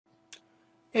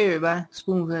Hey everybody,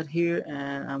 Spoonfed here,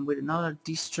 and I'm with another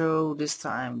distro, this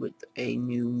time with a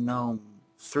new GNOME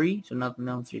 3, so not the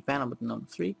GNOME 3 panel, but the GNOME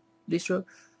 3 distro,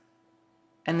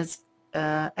 and it's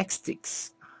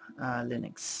Extix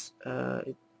Linux.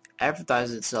 It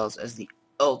advertises itself as the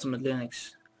ultimate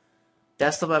Linux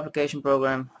desktop application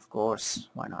program, of course,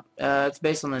 why not? It's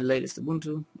based on the latest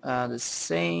Ubuntu, the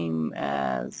same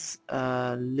as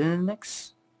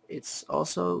Linux. It's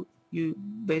also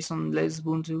based on the latest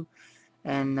Ubuntu.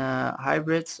 And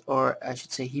hybrid, or I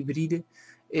should say hybride,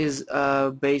 is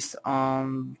based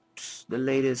on the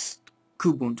latest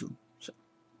Kubuntu. So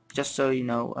just so you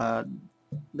know,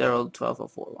 they're all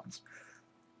 12.04 ones.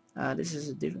 This is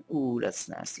a different. Ooh, that's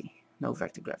nasty. No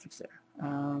vector graphics there.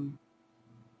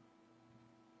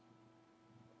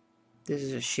 This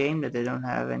is a shame that they don't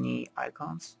have any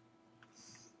icons,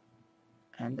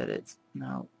 and that it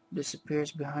now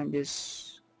disappears behind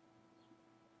this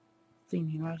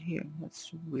thing right here.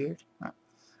 That's weird.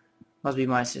 Must be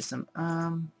my system.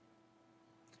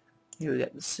 Here we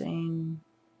got the same.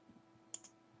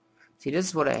 See, this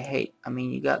is what I hate. I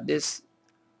mean, you got this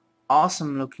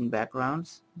awesome looking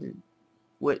background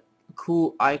with a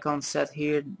cool icon set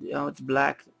here. You know, it's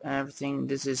black and everything.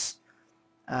 This is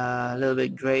a little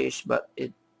bit grayish, but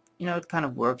it kind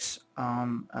of works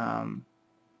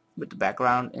with the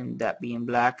background and that being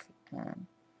black. And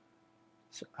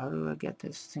so how do I get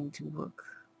this thing to work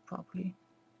properly?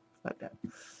 Like that.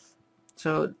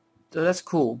 So that's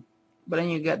cool. But then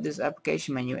you get this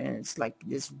application menu and it's like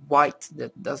this white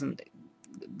that doesn't.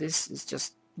 This is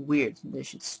just weird. They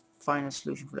should find a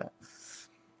solution for that.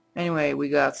 Anyway, we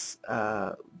got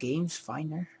games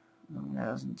finder. That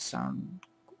doesn't sound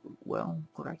well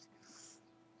correct.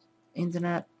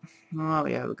 Internet. Oh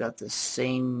yeah, we got the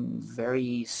same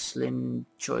very slim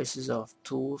choices of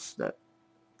tools that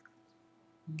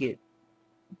get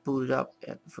booted up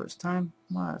at the first time.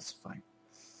 Well, that's fine.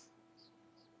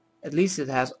 At least it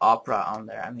has Opera on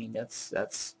there. I mean,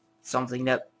 that's something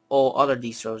that all other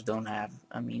distros don't have.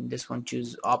 I mean, this one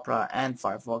chooses Opera and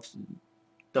Firefox.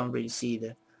 Don't really see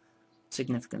the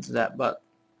significance of that, but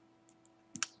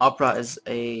Opera is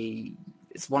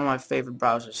it's one of my favorite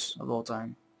browsers of all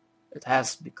time. It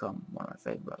has become one of my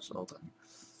favorite browsers of all time.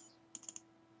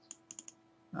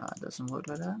 It doesn't work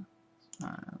like that.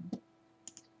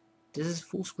 This is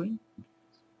full screen.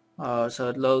 So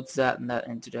it loads that and that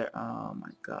into there. Oh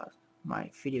my god, my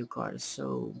video card is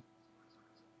so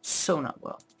not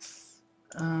well.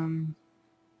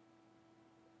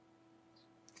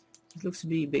 It looks to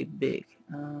be a bit big.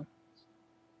 Oh,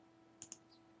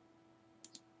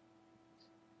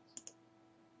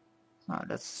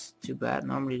 that's too bad.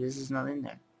 Normally this is not in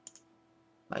there.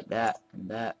 Like that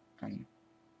and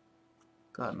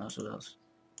God knows what else.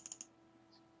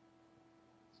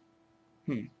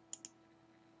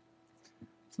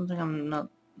 Something I'm not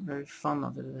very fond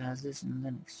of it has this in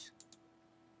Linux.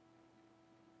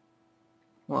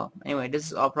 Well, anyway, this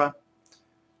is Opera,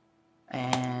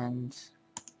 and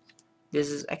this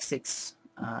is Extix.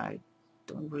 I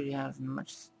don't really have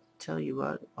much to tell you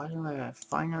about. Why don't I have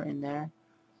Finder in there,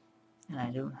 and I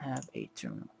don't have a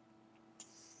terminal?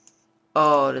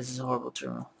 Oh, this is a horrible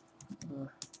terminal.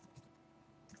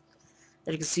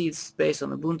 As you can see, it's based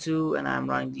on Ubuntu, and I'm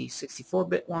running the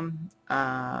 64-bit one.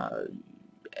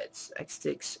 It's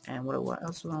Extix, and what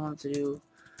else do I want to do?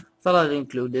 Thought I'd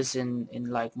include this in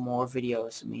like more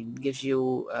videos. I mean, it gives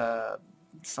you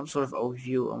some sort of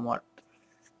overview on what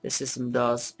the system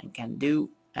does and can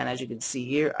do. And as you can see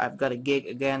here, I've got a gig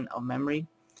again of memory,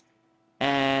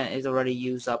 and it already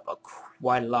used up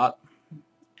quite a lot,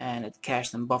 and it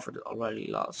cached and buffered already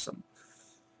a lot.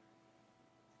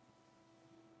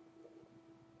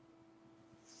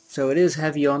 So it is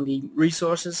heavy on the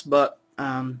resources, but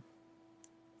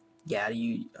yeah,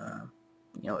 you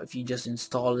know, if you just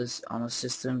install this on a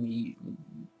system,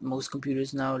 most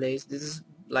computers nowadays, this is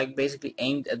like basically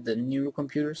aimed at the newer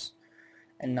computers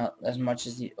and not as much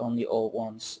as on the old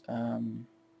ones. And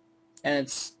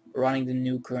it's running the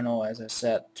new kernel, as I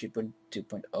said,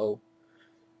 3.2.0,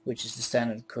 which is the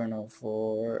standard kernel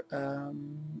for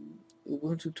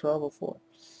Ubuntu 12.04.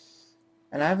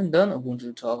 And I haven't done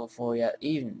Ubuntu 12.04 yet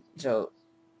even, so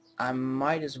I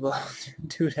might as well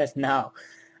do that now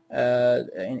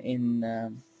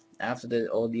after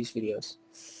all these videos.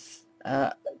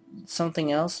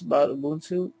 Something else about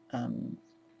Ubuntu,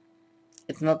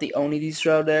 it's not the only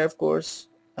distro there, of course,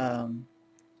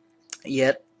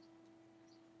 yet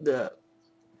the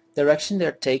direction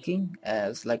they're taking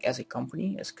as a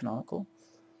company, as Canonical,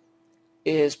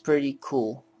 is pretty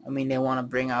cool. I mean, they want to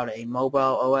bring out a mobile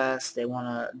OS, they want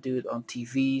to do it on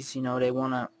TVs, you know, they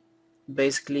want to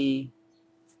basically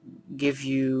give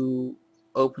you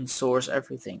open source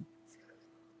everything,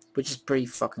 which is pretty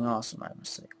fucking awesome, I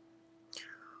must say.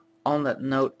 On that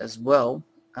note as well,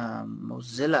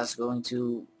 Mozilla is going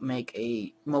to make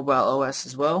a mobile OS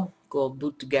as well called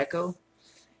Boot to Gecko.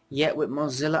 Yet with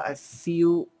Mozilla I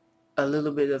feel a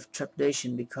little bit of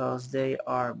trepidation because they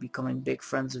are becoming big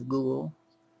friends of Google,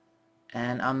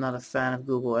 and I'm not a fan of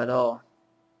Google at all.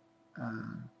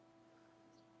 I'm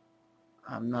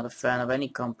not a fan of any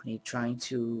company trying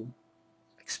to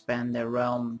expand their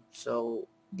realm, so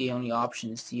the only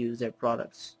option is to use their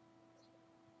products.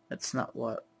 That's not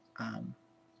what I'm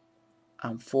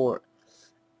for.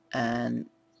 And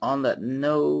on that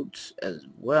note as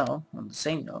well, on the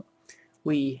same note,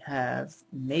 we have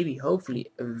maybe hopefully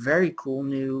a very cool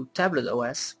new tablet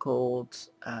OS called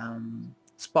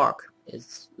Spark.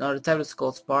 It's not a tablet, it's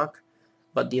called Spark,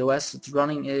 but the OS it's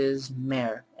running is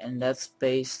Mare, and that's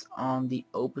based on the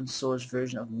open source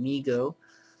version of MeeGo,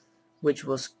 which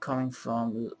was coming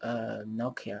from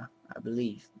Nokia, I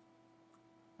believe,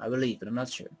 but I'm not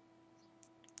sure.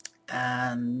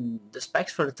 And the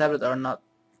specs for the tablet are not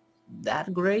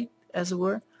that great, as it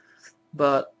were,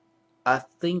 but I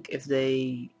think if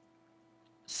they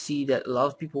see that a lot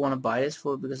of people want to buy this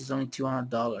for, because it's only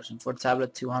 $200, and for a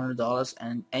tablet $200,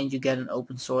 and you get an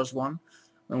open source one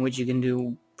in which you can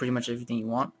do pretty much everything you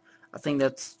want, I think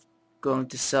that's going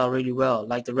to sell really well,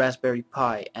 like the Raspberry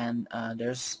Pi. And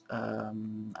there's I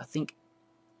think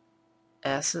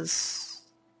Asus,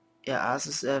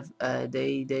 Asus have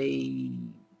they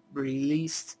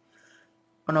released,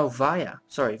 oh no,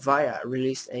 VIA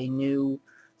released a new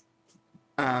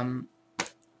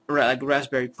like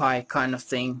Raspberry Pi kind of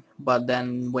thing, but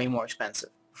then way more expensive.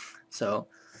 So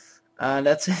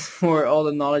that's it for all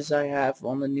the knowledge I have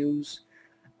on the news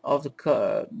of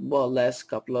the last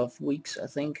couple of weeks. I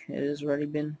think it has already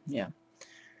been, yeah.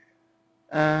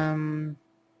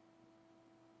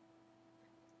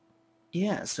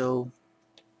 Yeah, so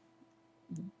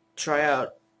try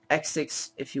out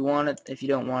Extix if you want it. If you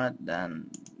don't want it, then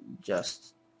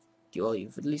just, well,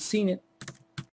 you've at least seen it.